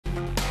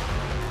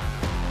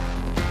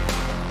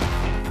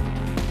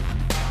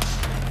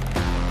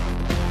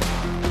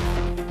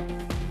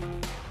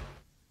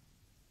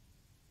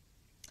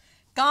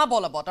কা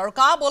বলবৎ আৰু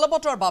কা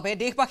বলবতৰ বাবে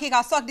দেশবাসীক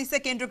আশ্বাস দিছে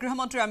কেন্দ্ৰীয়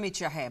গৃহমন্ত্ৰী অমিত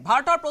শাহে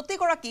ভাৰতৰ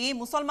প্ৰতিগৰাকী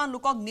মুছলমান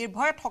লোকক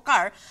নিৰ্ভয়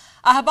থকাৰ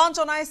আহ্বান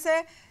জনাইছে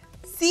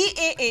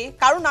CAA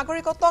কাৰো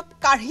নাগৰিকত্ব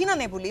কাঢ়ি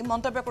নানে বুলি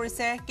মন্তব্য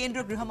কৰিছে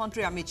কেন্দ্ৰীয়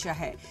গৃহমন্ত্ৰী অমিত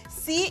শাহে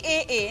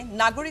CAA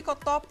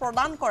নাগৰিকত্ব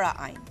প্ৰদান কৰা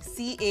আইন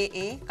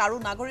CAA কাৰো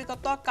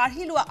নাগৰিকত্ব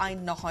কাঢ়ি লোৱা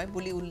আইন নহয়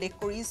বুলি উল্লেখ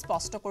কৰি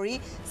স্পষ্ট কৰি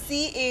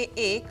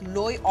CAA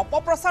লৈ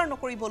অপপ্ৰচাৰ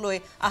নকৰিবলৈ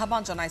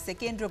আহ্বান জনাইছে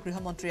কেন্দ্ৰীয়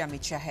গৃহমন্ত্ৰী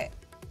অমিত শাহে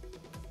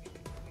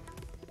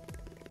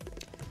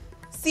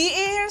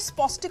CAA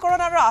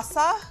স্পষ্টীকৰণ আৰু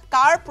আশা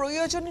কাৰ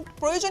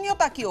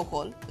প্ৰয়োজনীয়তা কি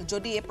হ'ল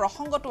যদি এই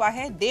প্ৰসংগটো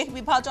আহে দেশ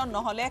বিভাজন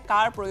নহলে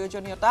কাৰ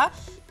প্ৰয়োজনীয়তা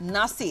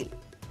নাছিল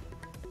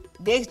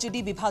দেশ যদি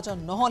বিভাজন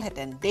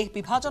নহলহেতেন দেশ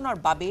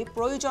বিভাজনৰ বাবে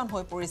প্ৰয়োজন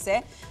হৈ পৰিছে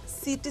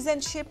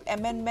সিটিজেনশিপ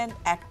এমেন্ডমেন্ট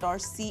এক্টৰ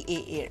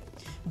CAA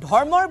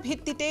ধৰ্মৰ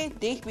ভিত্তিতে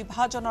দেশ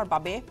বিভাজনৰ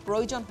বাবে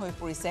প্ৰয়োজন হৈ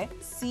পৰিছে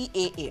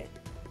CAA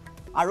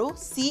আৰু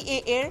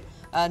CAA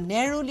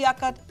নেহৰু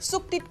লিয়াকত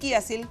চুক্তিত কি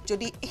আছিল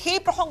যদি সেই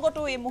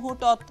প্ৰসংগটো এই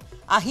মুহূৰ্তত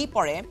আহি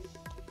পৰে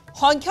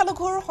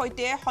সংখ্যালঘুৰ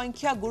হৈতে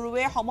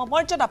সংখ্যাগুৰুৱে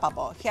সমমৰ্যাদা পাব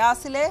হেয়া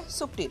আছিলে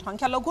চুক্তিত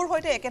সংখ্যালঘুৰ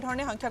হৈতে একে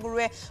ধৰণে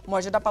সংখ্যাগুৰুৱে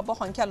মৰ্যাদা পাব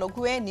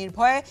সংখ্যালঘুৱে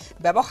নিৰ্ভয়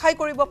ব্যৱসায়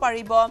কৰিব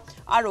পাৰিব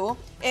আৰু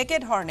একে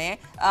ধৰণে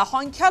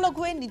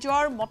সংখ্যালঘুৱে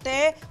নিজৰ মতে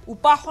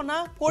উপাসনা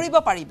কৰিব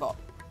পাৰিব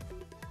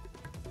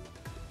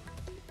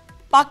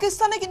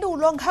পাকিস্তানে কিন্তু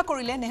উলংঘা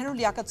কৰিলে নেহৰু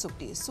লিয়াকত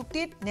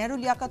চুক্তিত নেহৰু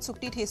লিয়াকত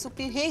চুক্তিত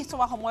সেই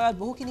সময়ত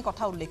বহুখিনি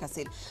কথা উল্লেখ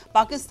আছিল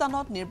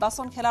পাকিস্তানত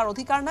নিৰ্বাচন খেলাৰ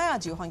অধিকাৰ নাই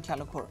আজিও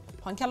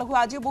সংখ্যালঘু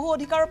আজিও বহু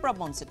অধিকাৰৰ পৰা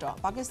বঞ্চিত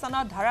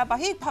পাকিস্তানত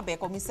ধাৰাবাহিকভাৱে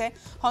কমিছে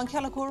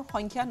সংখ্যালঘুৰ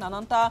সংখ্যা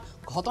নানানটা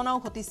ঘটনাও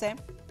ঘটিছে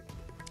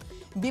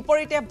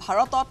বিপৰীতে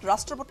ভাৰতত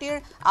ৰাষ্ট্ৰপতিৰ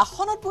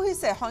আসনত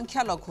বহিছে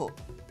সংখ্যালঘু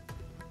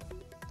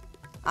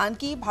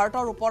আনকি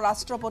ভাৰতৰ উপ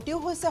ৰাষ্ট্ৰপতিও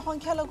হৈছে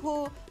সংখ্যালঘু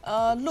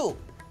লোক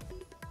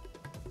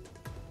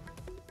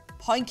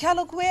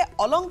সংখ্যালঘুৱে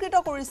অলংকৃত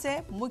কৰিছে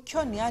মুখ্য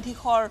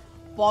ন্যায়াধীশৰ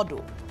পদো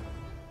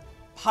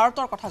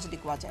ভাৰতৰ কথা যদি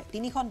কোৱা যায়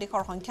তিনিখন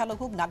দেশৰ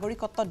সংখ্যালঘুক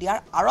নাগৰিকত্ব দিয়াৰ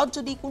আৰত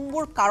যদি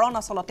কোনবোৰ কাৰণ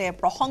আসলতে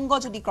প্ৰসংগ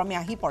যদি ক্ৰমে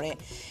আহি পৰে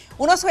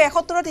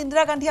 1971ত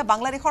ইন্দিৰা গান্ধীয়ে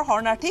বাংলাদেশৰ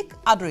শৰণাৰ্থীক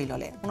আদৰি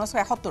ললে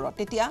 1971ত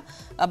তেতিয়া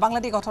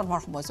বাংলাদেশ গঠন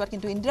হোৱাৰ সময়ত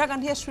কিন্তু ইন্দিৰা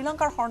গান্ধীয়ে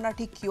শ্ৰীলংকাৰ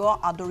শৰণাৰ্থীক কিয়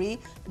আদৰি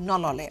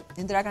নললে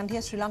ইন্দিৰা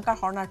গান্ধীয়ে শ্ৰীলংকাৰ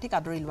শৰণাৰ্থীক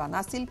আদৰি লোৱা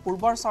নাছিল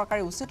পূৰ্বৰ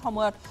চৰকাৰে উচিত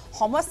সময়ত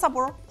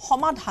সমস্যাবোৰ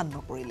সমাধান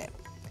নকৰিলে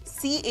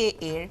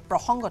CAA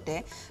প্ৰসংগতে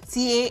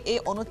CAA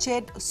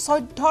অনুচ্ছেদ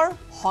 14ৰ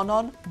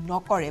হনন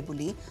নকৰে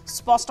বুলি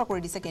স্পষ্ট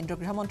কৰি দিছে কেন্দ্ৰীয়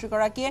গৃহমন্ত্ৰী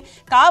গৰাকীয়ে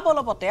কা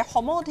বলবতে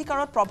সম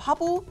অধিকাৰত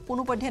প্ৰভাৱো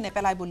কোনোপধ্যে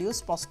নেপেলাই বুলিও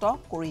স্পষ্ট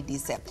কৰি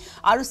দিছে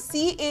আৰু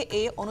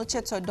CAA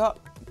অনুচ্ছেদ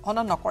 14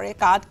 হনন নকৰে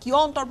কাত কিয়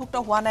অন্তৰ্ভুক্ত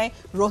হোৱা নাই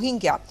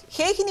ৰোহিংগ্যা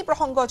সেইখিনি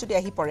প্ৰসংগ যদি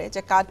আহি পৰে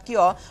যে কাত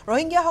কিয়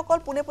ৰোহিংগ্যাসকল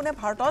পুনে পুনে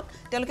ভাৰতত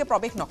তেওঁলোকে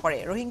প্ৰৱেশ নকৰে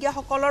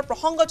ৰোহিংগ্যাসকলৰ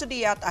প্ৰসংগ যদি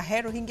ইয়াত আহে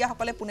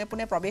ৰোহিংগ্যাসকলে পুনে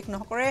পুনে প্ৰৱেশ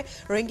নকৰে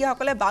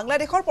ৰোহিংগ্যাসকলে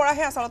বাংলাদেশৰ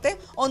পৰাহে আচলতে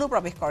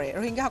অনুপ্ৰৱেশ কৰে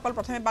ৰোহিংগ্যাসকল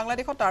প্ৰথমে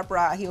বাংলাদেশত তাৰ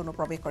পৰা আহি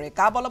অনুপ্ৰৱেশ কৰে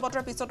কা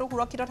বলবতৰ পিছতো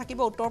সুৰক্ষিত থাকিব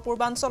উত্তৰ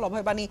পূৰ্বাঞ্চল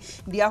অভয়বাণী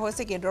দিয়া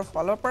হৈছে কেন্দ্ৰৰ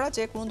ফালৰ পৰা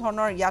যে কোনো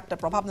ধৰণৰ ইয়াত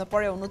প্ৰভাৱ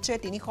নপৰে অনুচ্ছেদ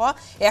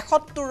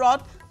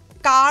 371ত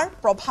কাৰ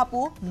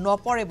প্ৰভাৱো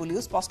নপৰে বুলিও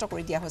স্পষ্ট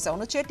কৰি দিয়া হৈছে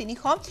অনুচ্ছেদ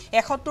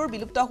 371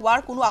 বিলুপ্ত হোৱাৰ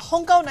কোনো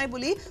আশংকাও নাই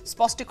বুলি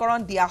স্পষ্টীকৰণ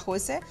দিয়া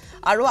হৈছে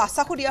আৰু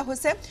আশাও দিয়া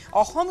হৈছে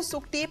অসম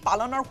চুক্তি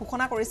পালনৰ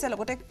ঘোষণা কৰিছে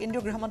লগতে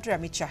কেন্দ্ৰীয় গৃহমন্ত্ৰী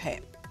অমিত শাহে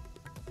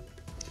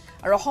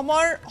আৰু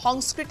অসমৰ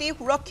সংস্কৃতি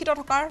সুৰক্ষিত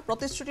থকাৰ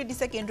প্ৰতিশ্ৰুতি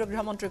দিছে কেন্দ্ৰীয়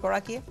গৃহমন্ত্ৰী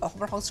গৰাকীয়ে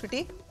অসমৰ সংস্কৃতি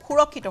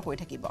সুৰক্ষিত হৈ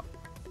থাকিব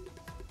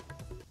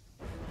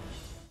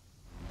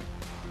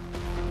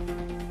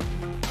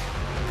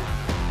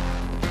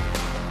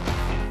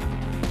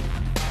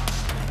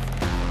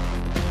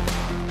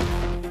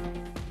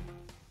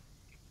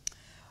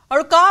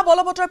আৰু কা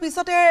বলবতৰ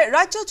পিছতে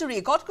ৰাজ্যজুৰি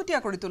কটকটীয়া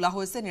কৰি তোলা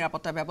হৈছে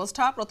নিৰাপত্তা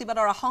ব্যৱস্থা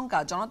প্ৰতিবাদৰ আশংকা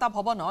জনতা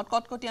ভৱনত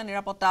কটকটীয়া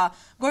নিৰাপত্তা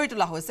গঢ়ি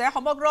তোলা হৈছে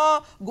সমগ্ৰ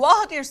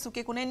গুৱাহাটীৰ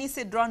চুকে কোণে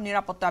নিষিদ্ধৰ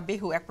নিৰাপত্তা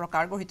বেহু এক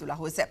প্ৰকাৰ গঢ়ি তোলা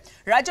হৈছে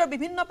ৰাজ্যৰ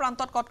বিভিন্ন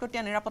প্ৰান্তত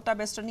কটকটীয়া নিৰাপত্তা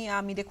বেষ্টনী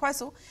আমি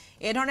দেখুৱাইছো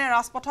এই ধৰণে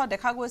ৰাজপথত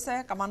দেখা গৈছে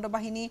কমাণ্ডো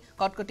বাহিনী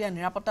কটকটীয়া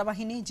নিৰাপত্তা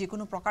বাহিনী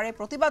যিকোনো প্ৰকাৰে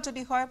প্ৰতিবাদ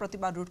যদি হয়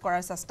প্ৰতিবাদ ৰোধ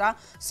কৰাৰ চেষ্টা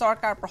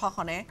চৰকাৰ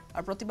প্ৰশাসনে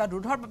আৰু প্ৰতিবাদ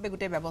ৰোধৰ বাবে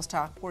গোটেই ব্যৱস্থা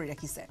কৰি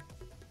ৰাখিছে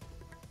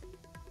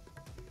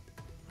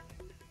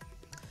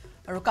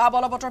আৰু কা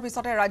বলবতৰ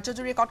পিছতে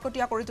ৰাজ্যজুৰি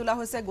কটকটীয়া কৰি তোলা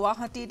হৈছে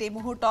গুৱাহাটীত এই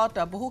মুহূৰ্তত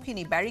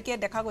বহুখিনি ব্যাৰিকেড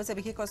দেখা গৈছে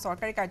বিশেষকৈ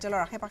চৰকাৰী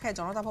কাৰ্যালয়ৰ আশে-পাশে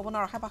জনতা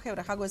ভৱনৰ আশে-পাশেও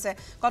দেখা গৈছে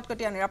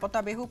কটকটীয়া নিৰাপত্তা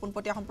বেহু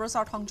পুনপটীয়া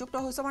সম্প্ৰচাৰত সংযুক্ত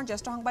হৈছে আমাৰ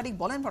জ্যেষ্ঠ সাংবাদিক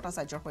বলেন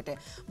ভট্টাচাৰ্যৰ সৈতে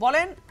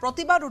বলেন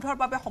প্ৰতিবাদ ৰোধৰ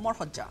বাবে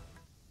সমৰসজ্জা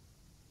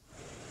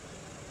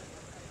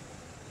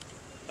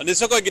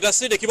নিশ্চয়কৈ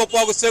গীতাশ্ৰী দেখিব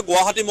পোৱা গৈছে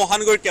গুৱাহাটী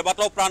মহানগৰীৰ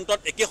কেইবাটাও প্ৰান্তত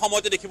একে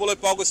সময়তে দেখিবলৈ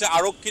পোৱা গৈছে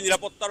আৰক্ষী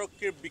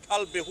নিৰাপত্তাৰক্ষীৰ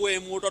বিশাল বেহু এই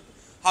মুহূৰ্তত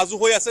সাজু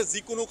হৈ আছে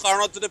যিকোনো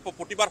কাৰণত যদি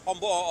প্ৰতিবাদ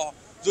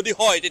যদি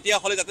হয়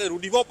তেতিয়াহ'লে যাতে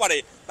ৰুধিব পাৰে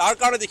তাৰ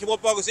কাৰণে দেখিব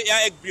পোৱা গৈছে এয়া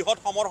এক বৃহৎ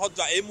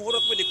সমৰসজ্জা এই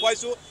মুহূৰ্তত মই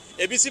দেখুৱাইছো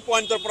ABC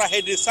পইণ্টৰ পৰা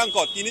সেই দৃশ্যাংক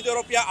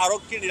তিনিতৰপীয়া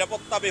আৰক্ষীৰ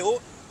নিৰাপত্তা বেহু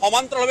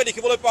সমান্তৰালভাৱে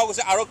দেখিবলৈ পোৱা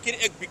গৈছে আৰক্ষীৰ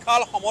এক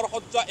বিশাল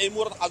সমৰসজ্জা এই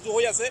মুহূৰ্তত সাজু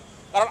হৈ আছে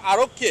কাৰণ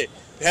আৰক্ষীয়ে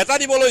ভেটা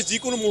দিবলৈ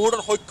যিকোনো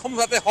মুহূৰ্তত সক্ষম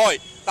যাতে হয়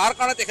তাৰ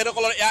কাৰণে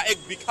তেখেতসকলৰ এয়া এক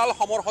বিশাল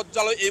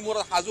সমৰসজ্জালৈ এই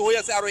মুহূৰ্তত সাজু হৈ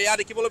আছে আৰু এয়া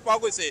দেখিবলৈ পোৱা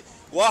গৈছে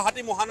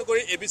গুৱাহাটী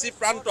মহানগৰীৰ ABC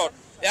প্ৰান্তত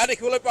এয়া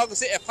দেখিবলৈ পোৱা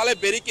গৈছে এফালে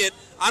বেৰিকেড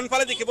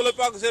আনফালে দেখিবলৈ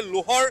পোৱা গৈছে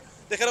লোহৰ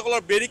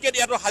তেখেতসকলৰ বেৰিকেড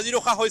ইয়াতো সাজি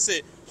ৰখা হৈছে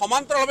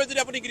সমান্তৰালভাৱে যদি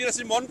আপুনি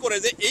গিৰিৰাজী মন কৰে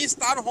যে এই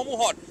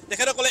স্থানসমূহত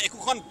তেখেতসকলে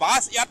একোখন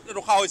বাছ ইয়াত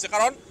ৰখা হৈছে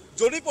কাৰণ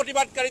যদি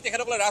প্ৰতিবাদকাৰী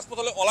তেখেতসকলে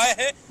ৰাজপথলৈ ওলাই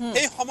আহে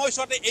সেই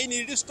সময়ছোৱাতে এই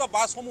নিৰ্দিষ্ট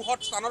বাছসমূহত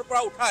স্থানৰ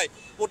পৰা উঠাই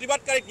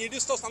প্ৰতিবাদকাৰীক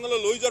নিৰ্দিষ্ট স্থানলৈ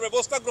লৈ যোৱাৰ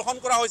ব্যৱস্থা গ্ৰহণ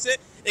কৰা হৈছে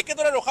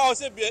একেদৰে ৰখা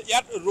হৈছে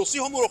ইয়াত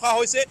ৰছীসমূহ ৰখা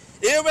হৈছে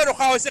এইভাৱে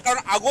ৰখা হৈছে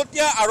কাৰণ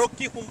আগতীয়া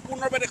আৰক্ষী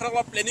সম্পূৰ্ণভাৱে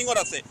তেখেতসকলৰ প্লেনিঙত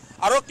আছে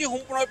আৰক্ষী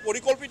সম্পূৰ্ণভাৱে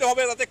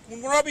পৰিকল্পিতভাৱে যাতে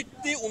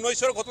পুনৰাবৃত্তি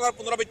 19ৰ ঘটনাৰ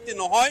পুনৰাবৃত্তি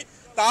নহয়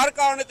তাৰ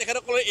কাৰণে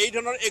তেখেতসকলে এই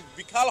ধৰণৰ এক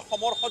বিশাল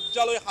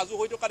সমৰসজ্জালৈ সাজু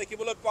হৈ থকা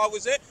দেখিবলৈ পোৱা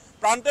গৈছে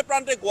প্ৰান্তে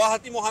প্ৰান্তে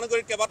গুৱাহাটী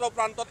মহানগৰীৰ কেইবাটাও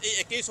প্ৰান্তত এই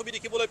একেই ছবি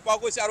দেখিবলৈ পোৱা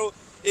গৈছে আৰু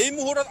এই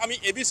মুহূৰ্তত আমি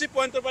এবিসি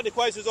পইণ্টৰ পৰা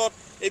দেখুৱাইছোঁ য'ত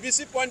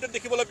এবিসি পইণ্টত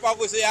দেখিবলৈ পোৱা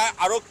গৈছে এয়া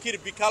আৰক্ষীৰ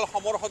বিশাল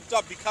সমৰসজ্জা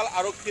বিশাল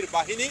আৰক্ষীৰ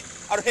বাহিনী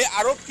আৰু সেই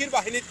আৰক্ষীৰ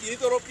বাহিনীৰ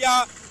তিনিতৰপীয়া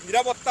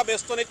নিৰাপত্তা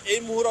বেষ্টনীত এই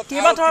মুহূৰ্তত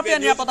কেইবাতৰপীয়া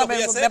নিৰাপত্তা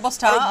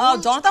ব্যৱস্থা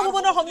জনতা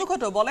ভৱনৰ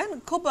সন্মুখতো বলেন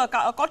খুব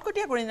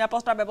কটকটীয়া কৰি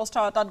নিৰাপত্তা ব্যৱস্থা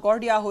তাত গঢ়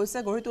দিয়া হৈছে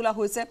গঢ়ি তোলা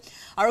হৈছে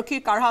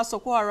আৰক্ষীৰ কাঢ়া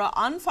চকু আৰু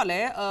আনফালে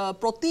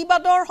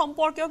প্ৰতিবাদৰ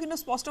সম্পৰ্কেও কিন্তু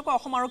স্পষ্টকৈ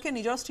অসম আৰক্ষীয়ে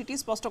নিজৰ স্থিতি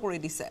স্পষ্ট কৰি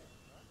দিছে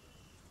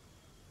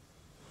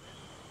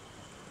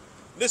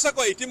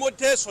নিশ্চয়কৈ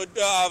ইতিমধ্যে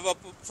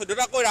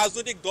 14টাকৈ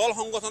ৰাজনৈতিক দল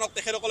সংগঠনক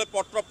তেখেতসকলে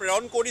পত্ৰ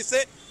প্ৰেৰণ কৰিছে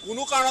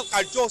কোনো কাৰণত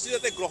কাৰ্যসূচী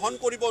যাতে গ্ৰহণ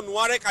কৰিব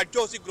নোৱাৰে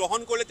কাৰ্যসূচী গ্ৰহণ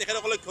কৰিলে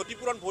তেখেতসকলে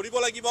ক্ষতিপূৰণ ভৰিব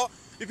লাগিব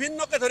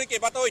বিভিন্নকে ধৰি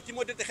কেইবাটাও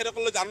ইতিমধ্যে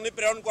তেখেতসকলে জাননী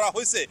প্ৰেৰণ কৰা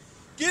হৈছে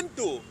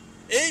কিন্তু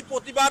এই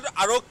প্ৰতিবাদ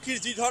আৰক্ষীৰ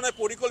যি ধৰণে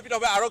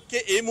পৰিকল্পিতভাৱে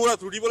আৰক্ষীয়ে এই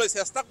মুহূৰ্তত ৰুধিবলৈ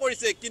চেষ্টা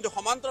কৰিছে কিন্তু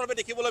সমান্তৰালভাৱে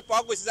দেখিবলৈ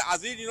পোৱা গৈছে যে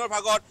আজিৰ দিনৰ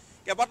ভাগত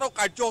কেইবাটাও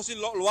কাৰ্যসূচী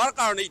লোৱাৰ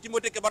কাৰণে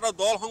ইতিমধ্যে কেইবাটাও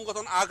দল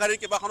সংগঠন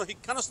আগশাৰীৰ কেইবাখনো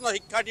শিক্ষানুষ্ঠানৰ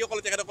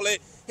শিক্ষাৰ্থীসকলে তেখেতসকলে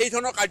সেই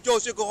ধৰণৰ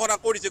কাৰ্যসূচী ঘোষণা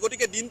কৰিছে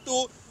গতিকে দিনটো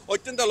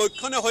অত্যন্ত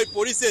লক্ষণীয় হৈ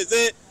পৰিছে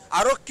যে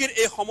আৰক্ষীৰ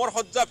এই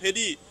সমৰসজ্জা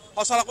ভেদি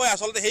সঁচাকৈ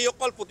আচলতে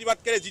সেইসকল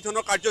প্ৰতিবাদকাৰীয়ে যি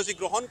ধৰণৰ কাৰ্যসূচী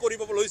গ্ৰহণ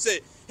কৰিব লৈছে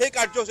সেই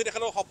কাৰ্যসূচী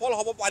তেখেতসকল সফল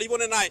হ'ব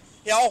পাৰিবনে নাই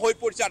সেয়াও হৈ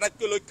পৰিছে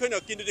আটাইতকৈ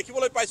লক্ষণীয় কিন্তু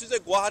দেখিবলৈ পাইছোঁ যে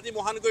গুৱাহাটী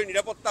মহানগৰীৰ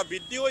নিৰাপত্তা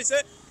বৃদ্ধি হৈছে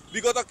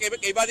বিগত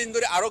কেইবাদিন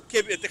ধৰি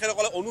আৰক্ষীয়ে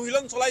তেখেতসকলে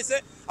অনুশীলন চলাইছে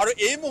আৰু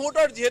এই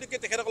মুহূৰ্তৰ যিহেতুকে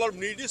তেখেতসকলৰ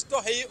নিৰ্দিষ্ট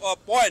সেই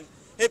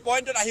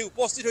পইণ্টত আহি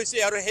উপস্থিত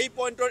হৈছে আৰু সেই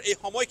পইণ্টৰ এই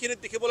সময়খিনিত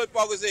দেখিবলৈ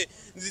পোৱা গৈছে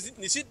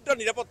নিশ্চিত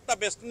নিৰাপত্তা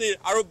বেষ্টনীৰ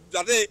আৰু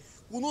যাতে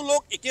কোনো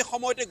লোক একে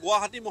সময়তে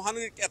গুৱাহাটী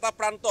মহানগৰীৰ এটা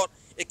প্ৰান্তত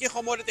একে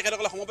সময়তে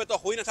তেখেতসকলে সমবেত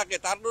হৈ নাথাকে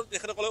তাৰ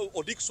তেখেতসকলে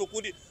অধিক চকু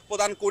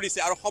প্ৰদান কৰিছে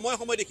আৰু সময়ে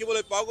সময়ে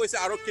দেখিবলৈ পোৱা গৈছে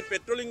আৰক্ষীৰ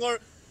পেট্ৰলিঙৰ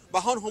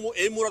বাহনসমূহ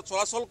এই মূৰত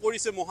চলাচল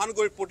কৰিছে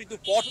মহানগৰীৰ প্ৰতিটো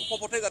পথ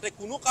উপপথে যাতে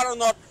কোনো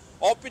কাৰণত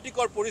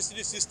অপ্ৰীতিকৰ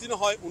পৰিস্থিতিৰ সৃষ্টি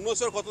নহয়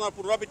 19ৰ ঘটনাৰ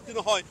পুনৰাবৃত্তি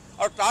নহয়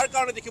আৰু তাৰ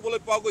কাৰণে দেখিবলৈ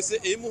পোৱা গৈছে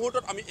এই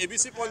মুহূৰ্তত আমি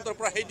এবিসি পইণ্টৰ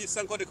পৰা সেই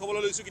দৃশ্যাংশ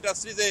দেখুৱাবলৈ লৈছোঁ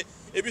গীতাশ্ৰী যে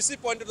এবিসি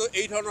পইণ্টতো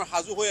এই ধৰণৰ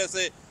সাজু হৈ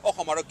আছে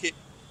অসম আৰক্ষী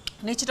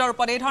নিশ্চিত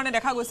ৰূপত এই ধৰণে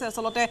দেখা গৈছে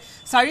আসলতে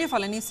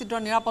চাৰিওফালে নিশ্চিত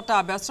নিৰাপত্তা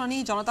বেষ্টনী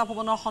জনতা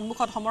ভৱনৰ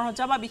সন্মুখত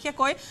সমৰসজ্জা বা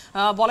বিশেষকৈ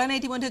বলেনে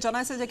ইতিমধ্যে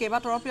জনাইছে যে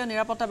কেইবাতৰপীয়া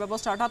নিৰাপত্তা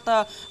ব্যৱস্থা অৰ্থাৎ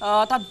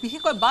তাত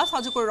বিশেষকৈ বাছ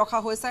সাজু কৰি ৰখা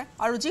হৈছে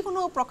আৰু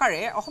যিকোনো প্ৰকাৰে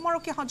অসম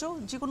আৰক্ষী সাজু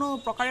যিকোনো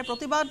প্ৰকাৰে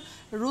প্ৰতিবাদ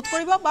ৰোধ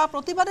কৰিব বা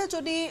প্ৰতিবাদে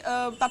যদি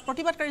তাত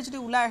প্ৰতিবাদকাৰী যদি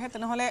ওলাই আহে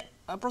তেনেহ'লে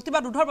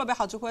প্ৰতিবাদ ৰোধৰ বাবে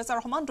সাজু হৈ আছে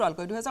আৰু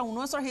সমান্তৰালকৈ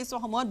 2019ৰ সেই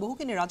সময়ত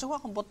বহুখিনি ৰাজহুৱা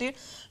সম্পত্তিৰ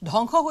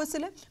ধ্বংস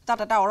হৈছিলে তাত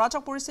এটা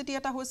অৰাজক পৰিস্থিতি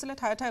এটা হৈছিলে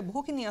ঠায়ে ঠায়ে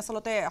বহুখিনি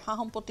আচলতে সা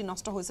সম্পত্তি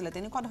নষ্ট হৈছিলে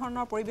তেনেকুৱা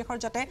ধৰণৰ পৰিৱেশৰ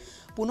যাতে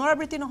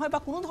পুনৰাবৃত্তি নহয় বা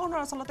কোনো ধৰণৰ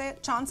আচলতে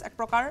চান্স এক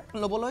প্ৰকাৰ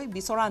ল'বলৈ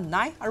বিচৰা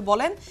নাই আৰু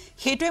বলেন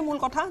সেইটোৱে মূল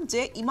কথা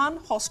যে ইমান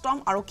সষ্টম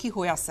আৰক্ষী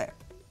হৈ আছে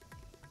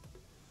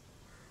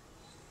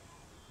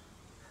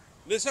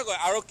নিশ্চয়কৈ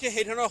আৰক্ষীয়ে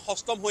সেই ধৰণৰ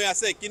সষ্টম হৈ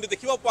আছে কিন্তু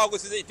দেখিব পোৱা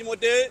গৈছে যে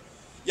ইতিমধ্যে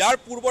ইয়াৰ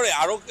পূৰ্বৰে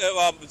আৰু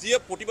যিয়ে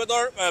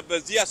প্ৰতিবাদৰ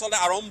যি আচলতে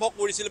আৰম্ভ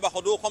কৰিছিল বা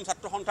সদৌ অসম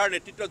ছাত্ৰ সন্থাৰ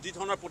নেতৃত্বত যি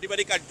ধৰণৰ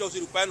প্ৰতিবাদী কাৰ্যসূচী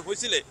ৰূপায়ণ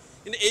হৈছিলে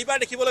কিন্তু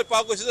এইবাৰ দেখিবলৈ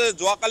পোৱা গৈছে যে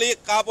যোৱাকালি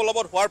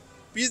বলবৎ হোৱাৰ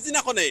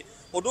পিছদিনাখনেই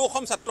সদৌ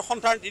অসম ছাত্ৰ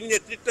সন্থাৰ তিনি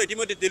নেতৃত্ব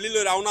ইতিমধ্যে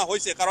দিল্লীলৈ ৰাওনা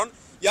হৈছে কাৰণ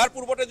ইয়াৰ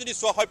পূৰ্বতে যদি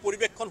চোৱা হয়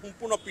পৰিৱেশখন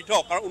সম্পূৰ্ণ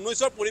পৃথক কাৰণ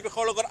 19ৰ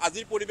পৰিৱেশৰ লগত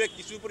আজিৰ পৰিৱেশ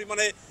কিছু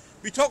পৰিমাণে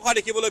পৃথক হোৱা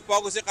দেখিবলৈ পোৱা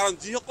গৈছে কাৰণ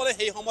যিসকলে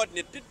সেই সময়ত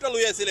নেতৃত্ব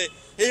লৈ আছিলে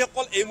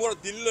সেইসকল এই মূৰত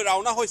দিল্লীলৈ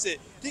ৰাওনা হৈছে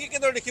ঠিক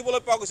একেদৰে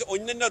দেখিবলৈ পোৱা গৈছে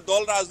অন্যান্য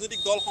দল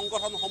ৰাজনৈতিক দল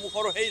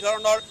সংগঠনসমূহৰো সেই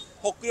ধৰণৰ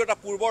সক্ৰিয়তা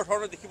পূৰ্বৰ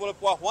ধৰণে দেখিবলৈ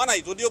পোৱা হোৱা নাই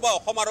যদিও বা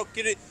অসম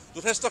আৰক্ষীৰ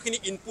যথেষ্টখিনি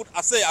ইনপুট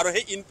আছে আৰু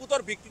সেই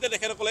ইনপুটৰ ভিত্তিতে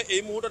তেখেতসকলে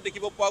এই মুহূৰ্তত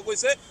দেখিব পোৱা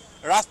গৈছে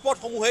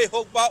ৰাজপথসমূহেই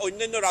হওক বা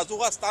অন্যান্য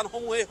ৰাজহুৱা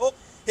স্থানসমূহেই হওক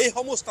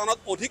সেইসমূহ স্থানত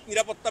অধিক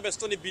নিৰাপত্তা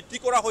বেষ্টনী বৃদ্ধি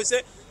কৰা হৈছে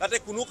যাতে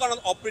কোনো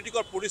কাৰণত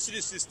অপ্ৰীতিকৰ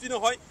পৰিস্থিতিৰ সৃষ্টি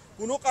নহয়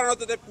কোনো কাৰণত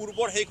যাতে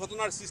পূৰ্বৰ সেই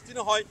ঘটনাৰ সৃষ্টি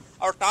নহয়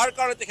আৰু তাৰ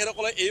কাৰণে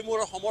তেখেতসকলে এই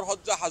মূৰৰ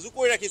সমৰসজ্জা সাজু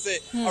কৰি ৰাখিছে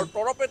আৰু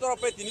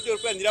তৰপে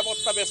তিনিতৰপীয়া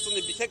নিৰাপত্তা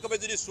বেষ্টনী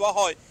বিশেষভাৱে যদি চোৱা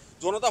হয়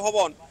জনতা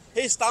ভৱন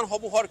সেই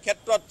স্থানসমূহৰ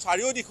ক্ষেত্ৰত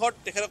চাৰিওদিশত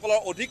তেখেতসকলৰ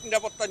অধিক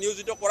নিৰাপত্তা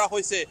নিয়োজিত কৰা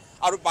হৈছে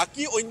আৰু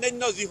বাকী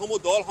অন্যান্য যিসমূহ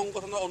দল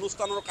সংগঠনৰ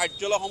অনুষ্ঠানৰ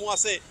কাৰ্যালয়সমূহ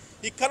আছে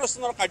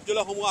শিক্ষানুষ্ঠানৰ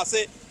কাৰ্যালয়সমূহ আছে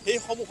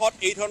সেইসমূহত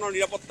এই ধৰণৰ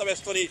নিৰাপত্তা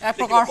বেষ্টনী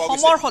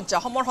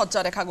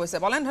সমৰসজ্জা দেখা গৈছে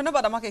বলেন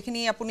ধন্যবাদ আমাক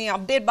এইখিনি আপুনি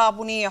আপডেট বা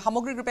আপুনি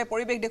সামগ্ৰিক ৰূপে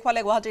পৰিৱেশ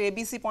দেখুৱালে গুৱাহাটীৰ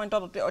এবিসি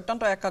পইণ্টত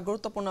অত্যন্ত এক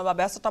গুৰুত্বপূৰ্ণ বা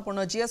ব্যস্ততাপূৰ্ণ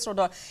জিএছ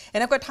ৰোডৰ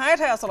এনেকৈ ঠায়ে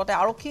ঠায়ে আচলতে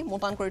আৰক্ষী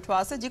মোতায়েন কৰি থোৱা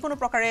আছে যিকোনো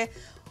প্ৰকাৰে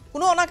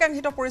কোনো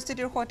অনাকাংক্ষিত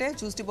পৰিস্থিতিৰ সৈতে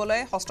যুঁজ দিবলৈ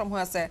সষ্টম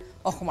হৈ আছে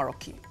অসম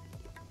আৰক্ষী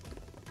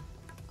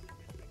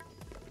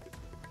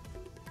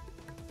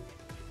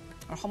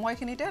আৰু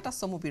সময়খিনিতে এটা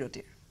চমু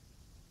বিৰতিৰ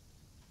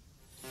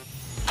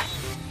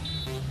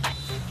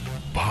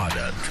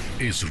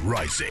is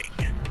rising.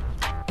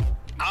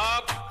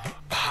 अब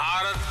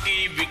भारत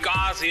की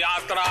विकास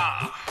यात्रा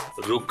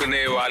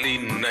रुकने वाली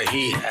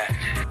नहीं है.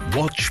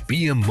 Watch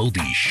PM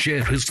Modi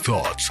share his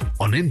thoughts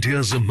on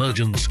India's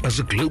emergence as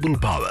a global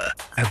power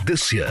at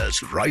this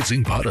year's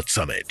Rising Bharat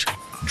Summit.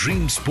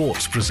 Dream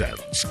Sports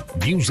presents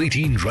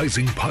News18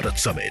 Rising Bharat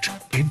Summit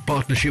in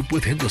partnership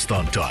with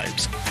Hindustan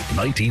Times,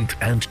 19th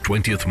and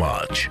 20th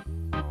March.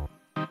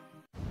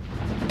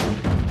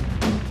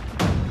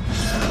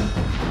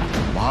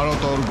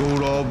 ভাৰতৰ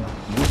গৌৰৱ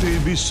গোটেই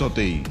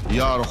বিশ্বতেই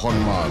ইয়াৰ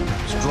সন্মান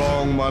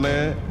strong মানে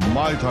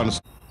Maithon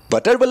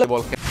butter বল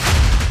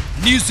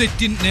news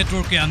 18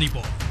 নেটৱৰ্কে আনিব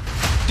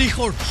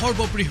দেশৰ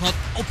সৰ্ববৃহৎ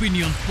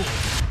opinion pole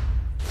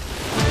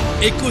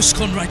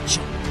 21খন ৰাজ্য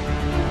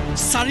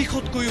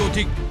 400তকৈ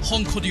অধিক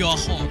সংসদীয়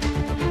আসন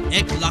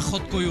 1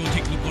 লাখতকৈ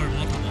অধিক লোকৰ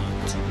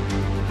মতামত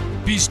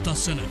 20টা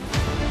চেনেল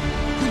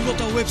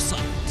 15টা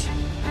ৱেবছাইট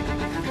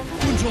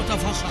 15টা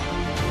ভাষা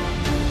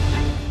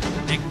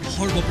এক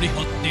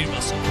সৰ্ববৃহৎ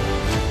নিৰ্বাচন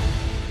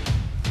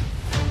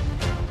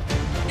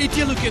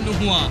এতিয়ালৈকে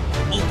নোহোৱা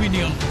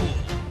opinion pole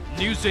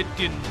news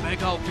 18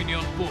 mega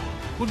opinion pole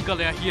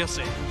সোনকালে আহি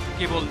আছে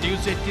কেৱল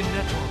নিউজ 18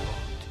 নেটৱৰ্কত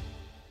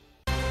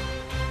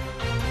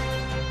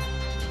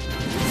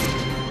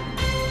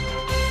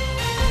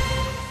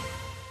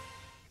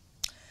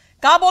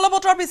কা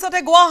বলবতৰ পিছতে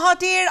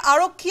গুৱাহাটীৰ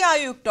আৰক্ষী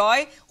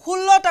আয়ুক্তই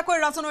 16টাকৈ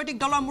ৰাজনৈতিক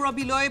দলৰ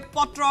মুৰব্বীলৈ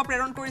পত্ৰ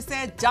প্ৰেৰণ কৰিছে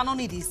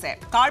জাননী দিছে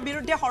কাৰ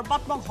বিৰুদ্ধে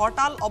সৰ্বাত্মক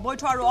হৰতাল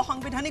অবৈধ আৰু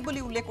অসাংবিধানিক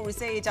বুলি উল্লেখ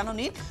কৰিছে এই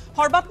জাননীত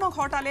সৰ্বাত্মক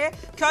হৰতালে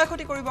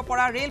ক্ষয়ক্ষতি কৰিব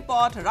পৰা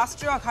ৰেলপথ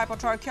ৰাষ্ট্ৰীয়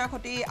ঘাইপথৰ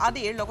ক্ষয়ক্ষতি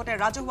আদিৰ লগতে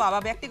ৰাজহুৱা বা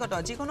ব্যক্তিগত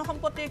যিকোনো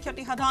সম্পত্তিৰ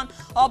ক্ষতি সাধন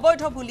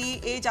অবৈধ বুলি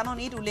এই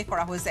জাননীত উল্লেখ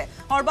কৰা হৈছে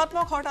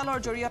সৰ্বাত্মক হৰতালৰ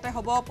জৰিয়তে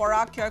হ'ব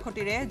পৰা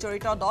ক্ষয়ক্ষতিৰে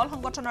জড়িত দল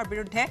সংগঠনৰ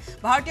বিৰুদ্ধে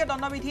ভাৰতীয়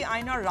দণ্ডবিধি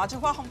আইনৰ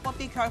ৰাজহুৱা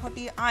সম্পত্তি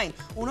ক্ষয়ক্ষতি আইন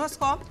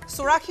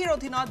 1984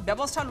 অধীনত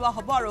ব্যৱস্থা লোৱা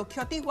হ'ব আৰু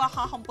ক্ষতি হোৱা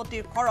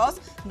সম্পত্তিৰ খৰচ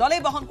দলে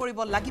বহন কৰিব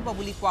লাগিব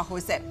বুলি কোৱা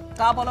হৈছে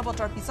কা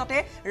বলবতৰ পিছতে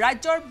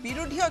ৰাজ্যৰ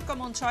বিৰোধী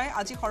ঐক্যমঞ্চই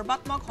আজি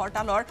সৰ্বাত্মক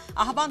হৰতালৰ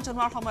আহ্বান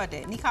জনোৱাৰ সময়তে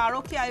নিশা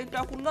আৰক্ষী আয়ুক্ত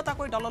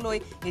 16টাকৈ দললৈ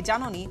এই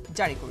জাননী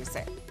জাৰি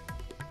কৰিছে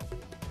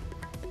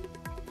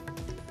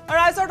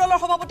ৰাজ্যৰ দলৰ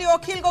সভাপতি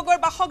অখিল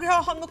গগৈৰ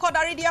বাসগৃহৰ সন্মুখত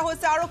আৰি দিয়া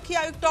হৈছে আৰক্ষী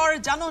আয়ুক্তৰ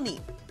জাননী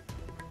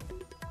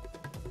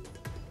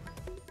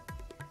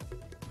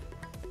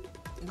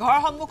ঘৰ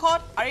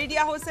সন্মুখত আৰি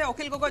দিয়া হৈছে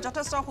অখিল গগৈ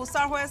যথেষ্ট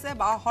হুঁচাৰ হৈ আছে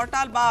বা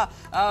হৰতাল বা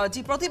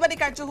যি প্ৰতিবাদী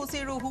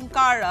কাৰ্যসূচীৰ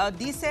হুংকাৰ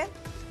দিছে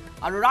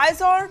আৰু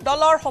ৰাইজৰ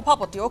দলৰ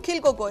সভাপতি অখিল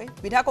গগৈ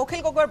বিধায়ক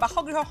অখিল গগৈৰ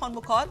বাসগৃহৰ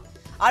সন্মুখত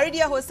আৰি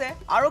দিয়া হৈছে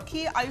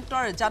আৰক্ষী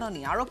আয়ুক্তৰ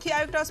জাননী আৰক্ষী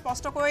আয়ুক্তই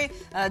স্পষ্টকৈ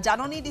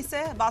জাননী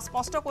দিছে বা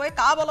স্পষ্টকৈ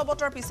কা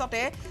বলবতৰ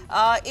পিছতে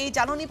এই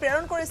জাননী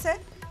প্ৰেৰণ কৰিছে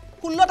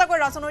 16টাকৈ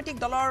ৰাজনৈতিক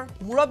দলৰ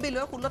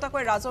মুৰব্বীলৈ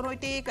 16টাকৈ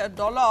ৰাজনৈতিক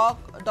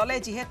দলে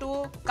যেহেতু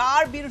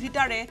কাৰ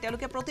বিৰোধিতাৰে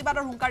তেওঁলোকে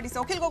প্ৰতিবাদৰ হুংকাৰ দিছে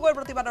অখিল গগৈৰ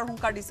প্ৰতিবাদৰ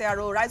হুংকাৰ দিছে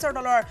আৰু ৰাইজৰ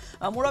দলৰ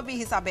মুৰব্বী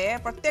হিচাপে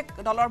প্ৰত্যেক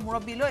দলৰ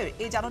মুৰব্বীলৈ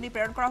এই জাননী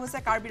প্ৰেৰণ কৰা হৈছে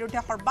কাৰ বিৰুদ্ধে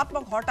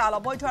সৰ্বাত্মক হৰতাল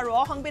অবৈধ আৰু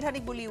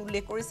অসাংবিধানিক বুলি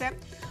উল্লেখ কৰিছে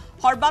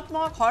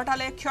সৰ্বাত্মক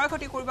হৰতালে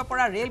ক্ষয়ক্ষতি কৰিব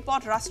পৰা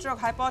ৰেলপথ ৰাষ্ট্ৰীয়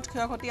ঘাইপথ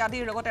ক্ষয়ক্ষতি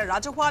আদিৰ লগতে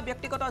ৰাজহুৱা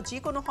ব্যক্তিগত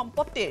যিকোনো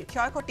সম্পত্তিৰ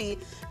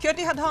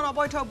ক্ষতি সাধন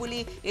অবৈধ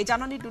বুলি এই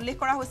জাননীত উল্লেখ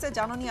কৰা হৈছে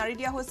জাননী আৰি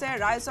দিয়া হৈছে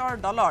ৰাইজৰ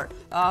দলৰ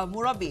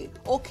মুৰব্বী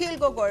অখিল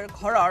গগৈৰ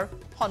ঘৰৰ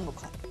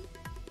সন্মুখত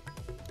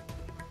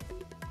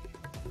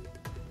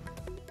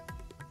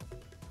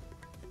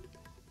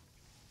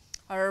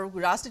আৰু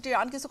ৰাজনীতিৰ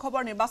আন কিছু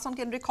খবৰ নিৰ্বাচন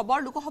কেন্দ্ৰিক খবৰ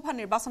লোকসভা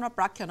নিৰ্বাচনৰ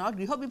প্ৰাক্ষণত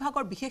গৃহ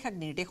বিভাগৰ বিশেষ এক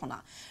নিৰ্দেশনা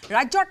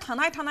ৰাজ্যৰ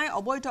থানাই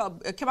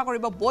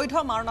বৈধ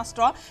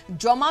মাৰণাস্ত্ৰ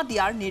জমা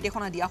দিয়াৰ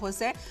নিৰ্দেশনা দিয়া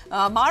হৈছে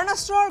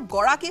মাৰণাস্ত্ৰৰ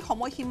গৰাকী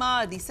সময়সীমা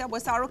দিছে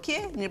অৱশ্যে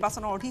আৰক্ষীয়ে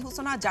নিৰ্বাচনৰ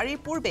অধিসূচনা জাৰিৰ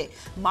পূৰ্বে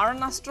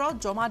মাৰণাস্ত্ৰ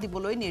জমা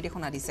দিবলৈ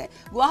নিৰ্দেশনা দিছে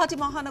গুৱাহাটী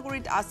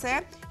মহানগৰীত আছে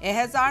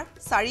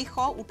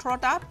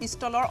 1418টা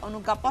পিষ্টলৰ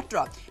অনুজ্ঞাপত্ৰ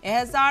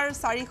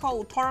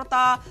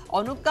 1418টা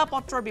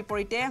অনুজ্ঞাপত্ৰৰ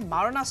বিপৰীতে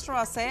মাৰণাস্ত্ৰ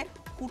আছে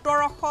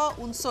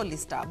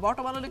 1739টা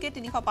বৰ্তমানলৈকে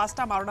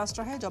 305টা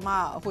মাৰণাস্ত্ৰহে জমা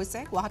হৈছে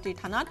গুৱাহাটীৰ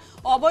থানাত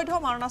অবৈধ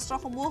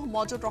মাৰণাস্ত্ৰসমূহ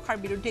মজুত ৰখাৰ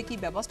বিৰুদ্ধে কি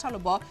ব্যৱস্থা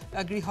ল'ব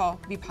গৃহ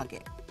বিভাগে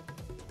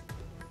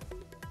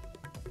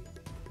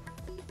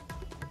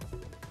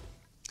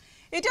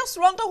এতিয়া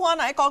চূড়ান্ত হোৱা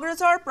নাই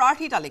কংগ্ৰেছৰ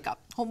প্ৰাৰ্থী তালিকা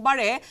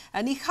সোমবাৰে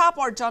নিশা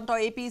পৰ্যন্ত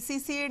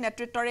এপিচিচিৰ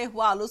নেতৃত্বৰে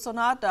হোৱা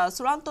আলোচনাত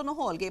চূড়ান্ত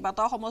নহল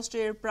কেইবাটাও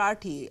সমষ্টিৰ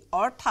প্ৰাৰ্থী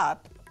অৰ্থাৎ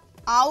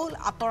আউল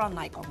আতৰা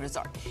নাই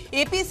কংগ্ৰেছৰ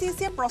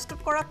এপিচিচিয়ে প্ৰস্তুত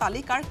কৰা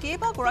তালিকাৰ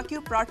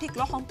কেইবাগৰাকীও প্ৰাৰ্থীক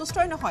লৈ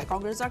সন্তুষ্টই নহয়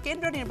কংগ্ৰেছৰ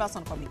কেন্দ্ৰীয়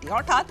নিৰ্বাচন কমিটি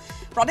অৰ্থাৎ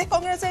প্ৰদেশ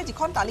কংগ্ৰেছে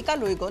যিখন তালিকা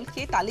লৈ গ'ল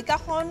সেই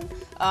তালিকাখন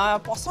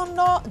পছন্দ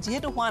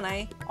যেহেতু হোৱা নাই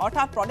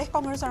অৰ্থাৎ প্ৰদেশ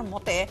কংগ্ৰেছৰ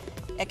মতে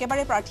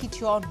একেবাৰে প্ৰাৰ্থী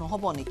থিয়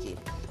নহ'ব নেকি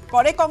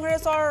প্ৰদেশ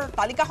কংগ্ৰেছৰ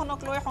তালিকাখনক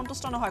লৈ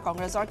সন্তুষ্ট নহয়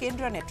কংগ্ৰেছৰ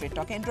কেন্দ্ৰীয় নেতৃত্ব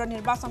কেন্দ্ৰীয়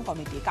নিৰ্বাচন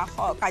কমিটি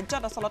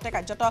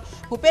কাৰ্যত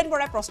ভূপেন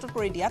বৰাই প্ৰস্তুত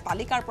কৰি দিয়া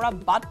তালিকাৰ পৰা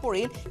বাদ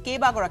পৰিল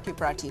কেইবাগৰাকী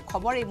প্ৰাৰ্থী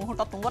খবৰ এই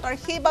মুহূৰ্তত তুংগত আৰু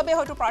সেইবাবে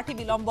হয়তো প্ৰাৰ্থী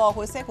বিলম্ব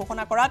হৈছে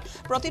ঘোষণা কৰাত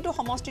প্ৰতিটো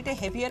সমষ্টিতে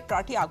হেভিয়েট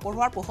প্ৰাৰ্থী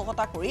আগবঢ়োৱাৰ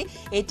পোষকতা কৰি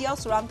এতিয়াও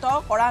চূড়ান্ত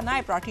কৰা নাই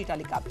প্ৰাৰ্থীৰ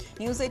তালিকা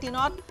নিউজ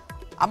 18ত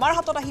আমাৰ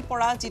হাতত আহি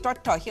পৰা যি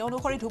তথ্য সেই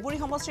অনুসৰি ধুবুৰী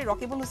সমষ্টিৰ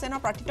ৰকিবুল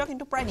হুছেইনৰ প্ৰাৰ্থিত্ব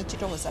কিন্তু প্ৰায়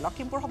নিশ্চিত হৈছে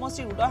লখিমপুৰ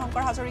সমষ্টিৰ উদয়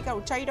শংকৰ হাজৰিকা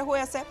উচ্চাৰিত হৈ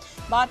আছে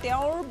বা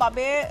তেওঁৰ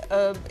বাবে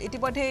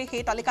ইতিমধ্যে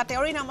সেই তালিকা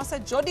তেওঁৰই নাম আছে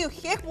যদিও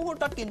শেষ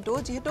মুহূৰ্তত কিন্তু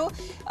যেহেতু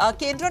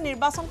কেন্দ্ৰীয়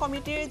নিৰ্বাচন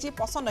কমিটিৰ যি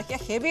পছন্দ সেই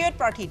হেভিৱেট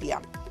প্ৰাৰ্থী দিয়া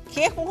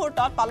শেষ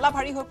মুহূৰ্তত পাল্লা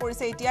ভাৰী হৈ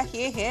পৰিছে এতিয়া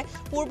সেয়েহে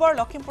পূৰ্বৰ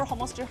লখিমপুৰ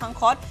সমষ্টিৰ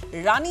সাংসদ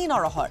ৰাণী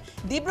নৰহৰ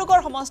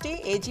ডিব্ৰুগড় সমষ্টি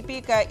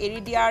এজিপিক এৰি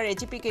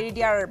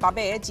দিয়াৰ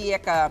বাবে যি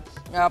এক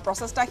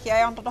প্ৰচেষ্টা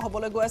সেয়াই অন্তত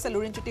হ'বলৈ গৈ আছে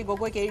লুৰিণজ্যোতি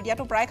গগৈক এৰি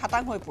দিয়াটো প্ৰায়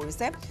খাটাং হৈ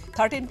পৰিছে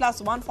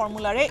 13+1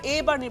 ফৰ্মুলাৰে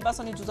এইবাৰ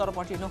নিৰ্বাচনী যুঁজত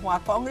অৱতীৰ্ণ হোৱা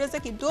কংগ্ৰেছে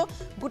কিন্তু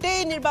গোটেই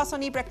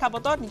নিৰ্বাচনী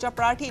প্ৰেক্ষাপটত নিজৰ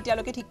প্ৰাৰ্থী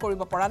এতিয়ালৈকে ঠিক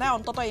কৰিব পৰা নাই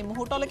অন্তত এই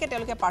মুহূৰ্তলৈকে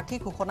তেওঁলোকে প্ৰাৰ্থী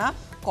ঘোষণা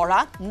কৰা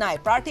নাই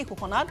প্ৰাৰ্থী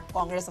ঘোষণাত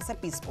কংগ্ৰেছ আছে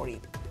পিছ পৰি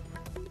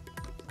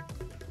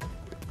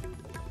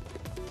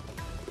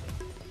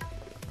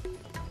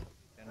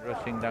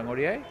সিং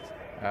ডাঙৰীয়াই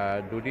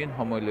দুদিন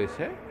সময়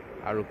লৈছে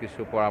আৰু কিছু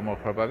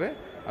পৰামৰ্শৰ বাবে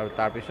আৰু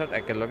তাৰ পিছত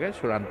একেলগে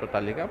চূড়ান্ত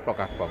তালিকা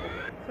প্ৰকাশ পাব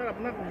স্যাৰ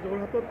আপোনাক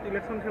যোৰহাটত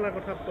ইলেকশ্যন খেলাৰ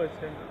কথা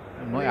কৈছে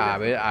মই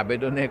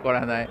আবেদনে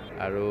কৰা নাই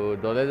আৰু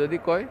দলে যদি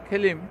কয়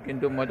খেলিম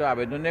কিন্তু মইতো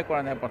আবেদনে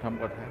কৰা নাই প্ৰথম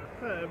কথা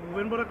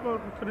ভূপেন বৰাকো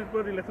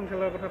শোণিতপুৰত ইলেকশ্যন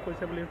খেলাৰ কথা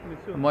কৈছে বুলি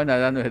শুনিছোঁ মই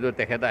নাজানো সেইটো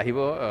তেখেত আহিব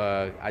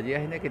আজি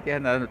আহিনে কেতিয়া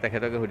নাজানো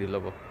তেখেতকে সুধি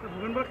ল'ব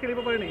ভূপেন বৰা খেলিব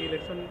পাৰে নেকি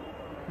ইলেকশ্যন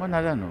মই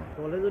নাজানো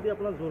দলে যদি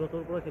আপোনাক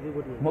যোৰহাটৰ পৰা খেলিব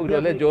দিয়ে মোক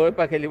দলে যোৰৰ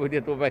পৰা খেলিব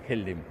দিয়ে তোৰ পৰা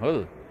খেলি দিম হ'ল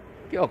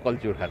কি অকল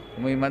যোৰহাট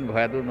মই ইমান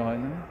ভয়াটো নহয়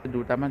নহয়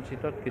দুটামান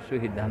চিটত কিছু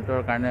সিদ্ধান্তৰ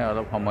কাৰণে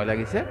অলপ সময়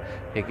লাগিছে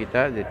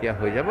সেইকেইটা যেতিয়া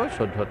হৈ যাব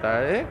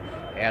 14টাৰে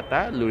এটা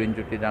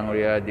লুৰিণজ্যোতি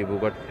ডাঙৰীয়া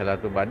ডিব্ৰুগড়ত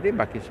খেলাটো বাদ দি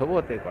বাকী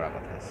চবতে কৰা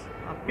কথা আছে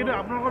কিন্তু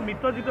আপোনালোকৰ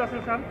মিত্ৰ যিটো আছে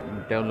ছাৰ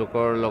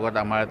তেওঁলোকৰ লগত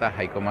আমাৰ এটা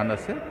হাইকমাণ্ড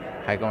আছে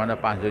হাইকমাণ্ডৰ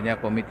 5জনীয়া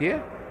কমিটিয়ে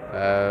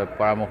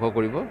পৰামৰ্শ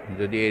কৰিব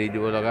যদি এৰি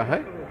দিব লগা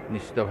হয়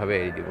নিশ্চিতভাৱে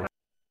এৰি দিব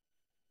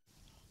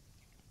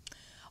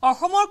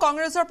অসমৰ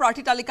কংগ্ৰেছৰ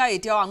প্ৰাৰ্থী তালিকা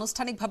এতিয়াও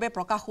আনুষ্ঠানিকভাৱে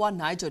প্ৰকাশ হোৱা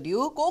নাই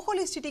যদিও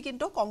কৌশলী স্থিতি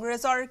কিন্তু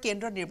কংগ্ৰেছৰ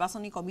কেন্দ্ৰীয়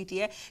নিৰ্বাচনী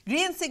কমিটিয়ে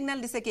গ্ৰীণ সিগনেল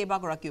দিছে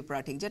কেইবাগৰাকীও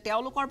প্ৰাৰ্থীক যে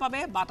তেওঁলোকৰ বাবে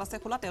বাট আছে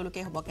খোলা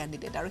তেওঁলোকে হ'ব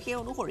কেণ্ডিডেট আৰু সেই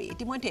অনুসৰি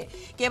ইতিমধ্যে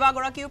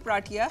কেইবাগৰাকীও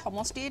প্ৰাৰ্থীয়ে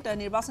সমষ্টিত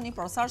নিৰ্বাচনী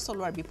প্ৰচাৰ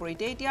চলোৱাৰ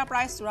বিপৰীতে এতিয়া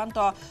প্ৰায় চূড়ান্ত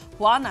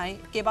হোৱা নাই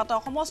কেইবাটাও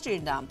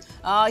সমষ্টিৰ নাম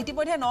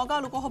ইতিমধ্যে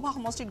নগাঁও লোকসভা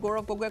সমষ্টিত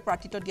গৌৰৱ গগৈক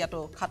প্ৰাৰ্থিত্ব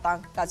দিয়াটো খাটাং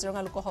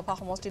কাজিৰঙা লোকসভা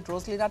সমষ্টিত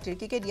ৰজলীনা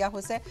তিৰ্কীকে দিয়া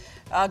হৈছে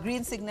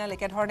গ্ৰীণ সিগনেল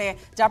একেধৰণে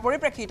যাৰ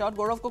পৰিপ্ৰেক্ষিতত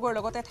গৌৰৱ গগৈৰ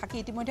লগতে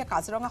থাকি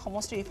কাজিৰঙা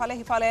সমষ্টিৰ ইফালে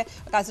সিফালে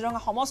কাজিৰঙা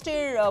সমষ্টিৰ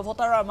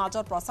ভোটাৰৰ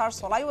মাজত প্ৰচাৰ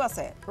চলাইও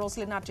আছে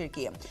ৰজলীনা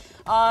তিৰ্কীয়ে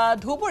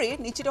ধুবুৰীত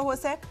নিশ্চিত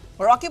হৈছে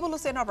ৰকিবুল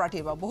হুছেইনৰ প্ৰাৰ্থী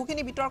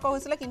বহুখিনি বিতৰ্ক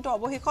হৈছিলে কিন্তু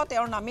অৱশেষত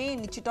তেওঁৰ নামেই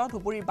নিশ্চিত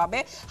ধুবুৰীৰ বাবে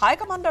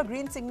হাইকমাণ্ডৰ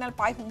গ্ৰীণ সিগনেল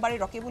পাই সোমবাৰে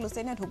ৰকিবুল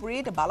হুছেইনে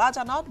ধুবুৰীত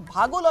বালাজানত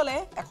ভাগু ল'লে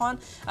এখন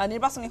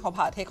নিৰ্বাচনী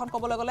সভাত সেইখন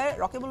ক'বলৈ গ'লে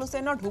ৰকিবুল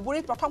হুছেইনৰ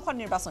ধুবুৰীত প্ৰথমখন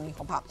নিৰ্বাচনী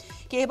সভা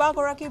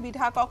কেইবাগৰাকী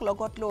বিধায়কক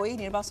লগত লৈ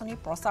নিৰ্বাচনী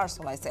প্ৰচাৰ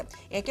চলাইছে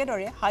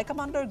একেদৰে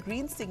হাইকমাণ্ডৰ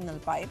গ্ৰীণ সিগনেল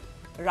পাই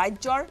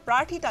ৰাজ্যৰ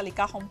প্ৰাৰ্থী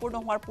তালিকা সম্পূৰ্ণ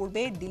হোৱাৰ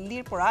পূৰ্বে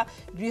দিল্লীৰ পৰা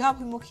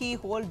গৃহাভিমুখী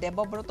হ'ল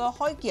দেৱব্ৰত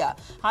শইকীয়া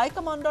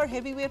হাইকমাণ্ডৰ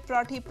হেভিৱেট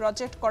প্ৰাৰ্থী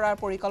প্ৰজেক্ট কৰাৰ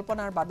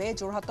পৰিকল্পনাৰ বাবে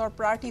যোৰহাটৰ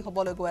প্ৰাৰ্থী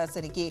হ'বলৈ গৈ আছে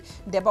নেকি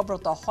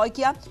দেৱব্ৰত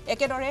শইকীয়া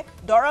একেদৰে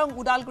দৰং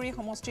উদালগুৰি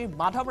সমষ্টিৰ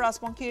মাধৱ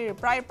ৰাজবংশীৰ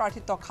প্ৰায়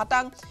প্ৰাৰ্থিত্ব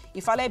খাটাং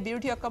ইফালে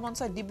বিৰোধী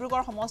ঐক্যমঞ্চই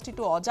ডিব্ৰুগড়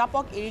সমষ্টিটো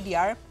অজাপক এৰি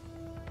দিয়াৰ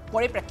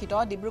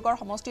পৰিপ্ৰেক্ষিতত ডিব্ৰুগড়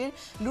সমষ্টিৰ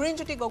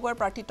লুৰিণজ্যোতি গগৈৰ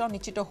প্ৰাৰ্থিত্ব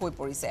নিশ্চিত হৈ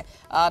পৰিছে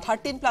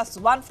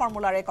 13+1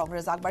 ফৰ্মুলাৰে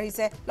কংগ্ৰেছ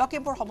আগবাঢ়িছে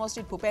লখিমপুৰ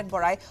সমষ্টিত ভূপেন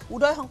বৰাই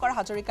উদয় শংকৰ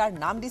হাজৰিকাৰ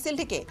নাম দিছিল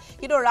ঠিকে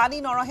কিন্তু ৰাণী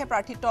নৰহে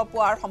প্ৰাৰ্থিত্ব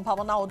পোৱাৰ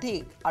সম্ভাৱনা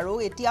অধিক আৰু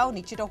এতিয়াও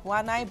নিশ্চিত হোৱা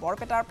নাই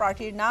বৰপেটাৰ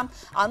প্ৰাৰ্থীৰ নাম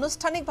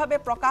আনুষ্ঠানিকভাৱে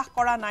প্ৰকাশ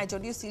কৰা নাই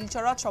যদিও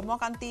শিলচৰত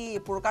চম্ৰকান্তি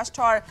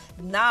পুৰকাষ্ঠৰ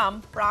নাম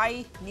প্ৰায়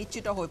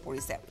নিশ্চিত হৈ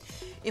পৰিছে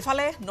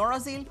ইফালে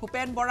নৰজিল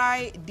ভূপেন বৰাই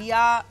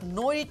দিয়া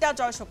নৈৰিতা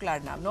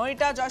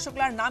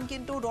জয়শুক্লাৰ নাম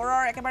কিন্তু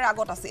দৌৰৰ একেবাৰে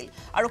আগত আছিল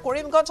আৰু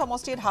কৰিমগঞ্জ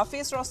সমষ্টিত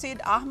হাফিজ ৰছিদ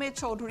আহমেদ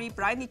চৌধুৰী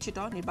প্ৰায় নিশ্চিত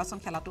নিৰ্বাচন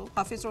খেলাটো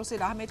হাফিজ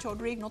ৰছিদ আহমেদ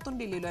চৌধুৰীক নতুন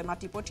দিল্লীলৈ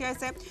মাতি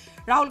পঠিয়াইছে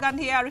ৰাহুল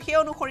গান্ধীয়ে আৰু সেই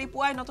অনুসৰি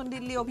পুৱাই নতুন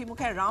দিল্লী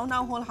অভিমুখে ৰাওনা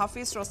হ'ল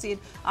হাফিজ ৰছিদ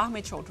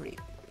আহমেদ চৌধুৰী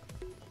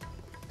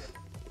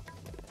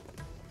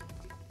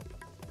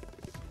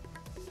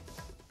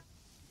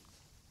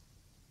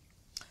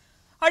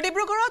আৰু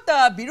ডিব্ৰুগড়ত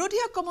বিৰোধী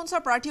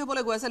ঐক্যমঞ্চৰ প্ৰাৰ্থী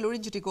হ'বলৈ গৈ আছে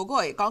লুৰিণজ্যোতি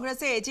গগৈ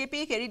কংগ্ৰেছে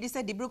এজেপিক এৰি দিছে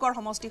ডিব্ৰুগড়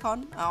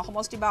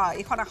সমষ্টি বা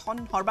এখন আসন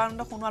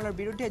সৰ্বানন্দ সোণোৱালৰ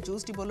বিৰুদ্ধে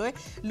যুঁজ দিবলৈ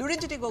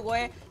লুৰিণজ্যোতি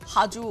গগৈ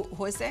সাজু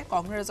হৈছে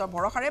কংগ্ৰেছৰ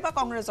ভৰসাৰে বা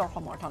কংগ্ৰেছৰ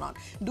সমৰ্থনত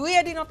দুই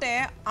এদিনতে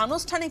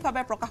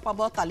আনুষ্ঠানিকভাৱে প্ৰকাশ পাব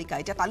তালিকা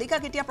এতিয়া তালিকা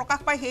কেতিয়া প্ৰকাশ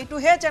পায়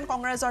সেইটোহে যেন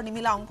কংগ্ৰেছৰ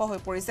নিমিলা অংক হৈ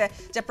পৰিছে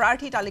যে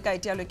প্ৰাৰ্থী তালিকা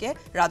এতিয়ালৈকে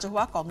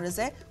ৰাজহুৱা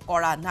কংগ্ৰেছে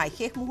কৰা নাই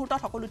শেষ মুহূৰ্তত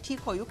সকলো ঠিক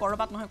হৈও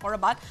কৰবাত নহয়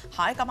কৰবাত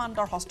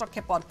হাইকমাণ্ডৰ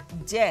হস্তক্ষেপত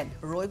যেন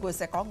ৰৈ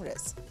গৈছে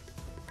কংগ্ৰেছ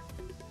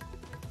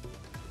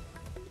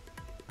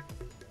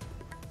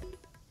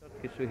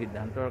কিছু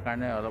সিদ্ধান্তৰ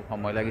কাৰণে অলপ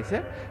সময় লাগিছে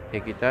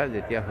সেইকেইটা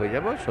যেতিয়া হৈ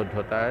যাব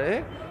 14টাৰে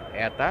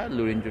এটা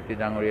লুৰিণজ্যোতি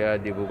ডাঙৰীয়া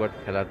ডিব্ৰুগড়ত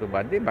খেলাটো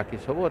বাদ দি বাকী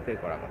চবতে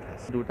কৰা কথা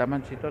আছে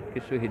দুটামান চিটত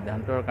কিছু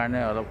সিদ্ধান্তৰ কাৰণে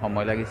অলপ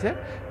সময় লাগিছে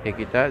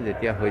সেইকেইটা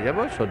যেতিয়া হৈ যাব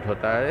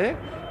 14টাৰে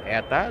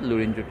এটা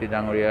লুৰিণজ্যোতি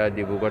ডাঙৰীয়া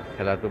ডিব্ৰুগড়ত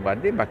খেলাটো বাদ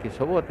দি বাকী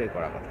চবতে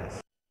কৰা কথা আছে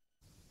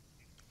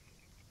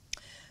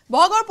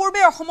বহাগৰ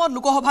পূৰ্বে অসমত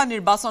লোকসভা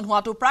নিৰ্বাচন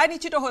হোৱাটো প্ৰায়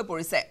নিশ্চিত হৈ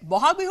পৰিছে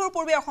বহাগ বিহুৰ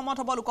পূৰ্বে অসমত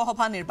হ'ব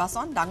লোকসভা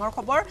নিৰ্বাচন ডাঙৰ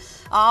খবৰ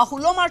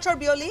 16 মাৰ্চৰ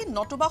বিয়লি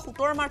নতুবা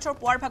 17 মাৰ্চৰ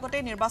পুৱাৰ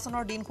ভাগতে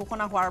নিৰ্বাচনৰ দিন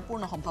ঘোষণা হোৱাৰ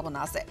পূৰ্ণ সম্ভাৱনা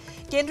আছে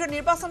কেন্দ্ৰীয়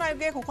নিৰ্বাচন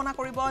আয়োগে ঘোষণা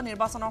কৰিব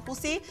নিৰ্বাচনৰ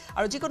সূচী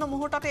আৰু যিকোনো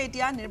মুহূৰ্ততে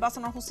এতিয়া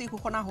নিৰ্বাচনৰ সূচী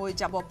ঘোষণা হৈ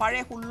যাব পাৰে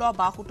 16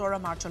 বা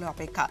 17 মাৰ্চলৈ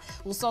অপেক্ষা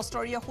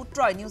উচ্চস্তৰীয়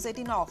সূত্ৰই নিউজ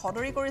 18ক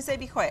সদৰি কৰিছে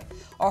বিষয়ে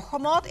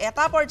অসমত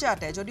এটা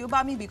পৰ্যায়তে যদিওবা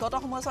আমি বিগত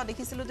সময়ছোৱাত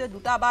দেখিছিলো যে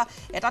দুটা বা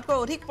এটাতকৈ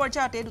অধিক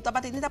পৰ্যায়তে দুটা বা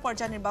তিনিটা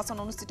পৰ্যায়ৰ নিৰ্বাচন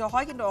অনুষ্ঠিত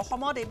হয় কিন্তু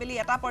অসমত এবেলি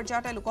এটা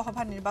পৰ্যায়তে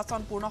লোকসভা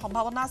নিৰ্বাচন পূৰ্ণ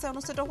সম্ভাৱনা আছে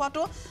অনুষ্ঠিত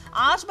হোৱাটো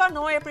 8 বা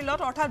 9 এপ্ৰিলত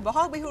অৰ্থাৎ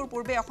বহাগ বিহুৰ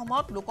পূৰ্বে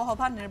অসমত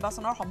লোকসভা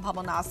নিৰ্বাচনৰ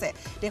সম্ভাৱনা আছে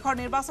দেশৰ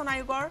নিৰ্বাচন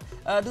আয়োগৰ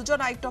দুজন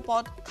আয়ুক্ত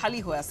পদ খালী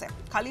হৈ আছে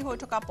খালী হৈ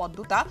থকা পদ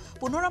দুটা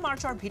 15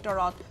 মাৰ্চৰ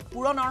ভিতৰত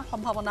পূৰণৰ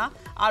সম্ভাৱনা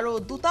আৰু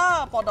দুটা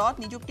পদত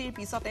নিযুক্তিৰ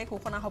পিছতে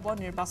ঘোষণা হ'ব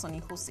নিৰ্বাচনী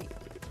সূচী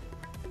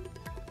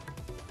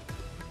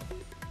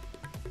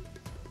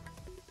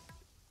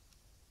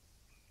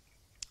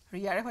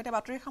ৰিয়াৰে হৈতে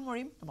বাতৰি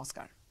সামৰিম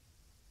নমস্কাৰ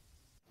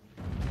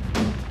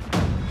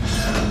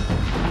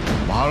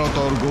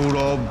ভাৰতৰ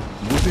গৌৰৱ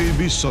গোটেই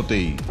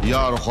বিশ্বতেই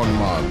ইয়াৰ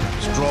সন্মান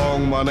ষ্ট্ৰং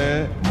মানে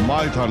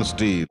মাইথান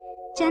ষ্টীল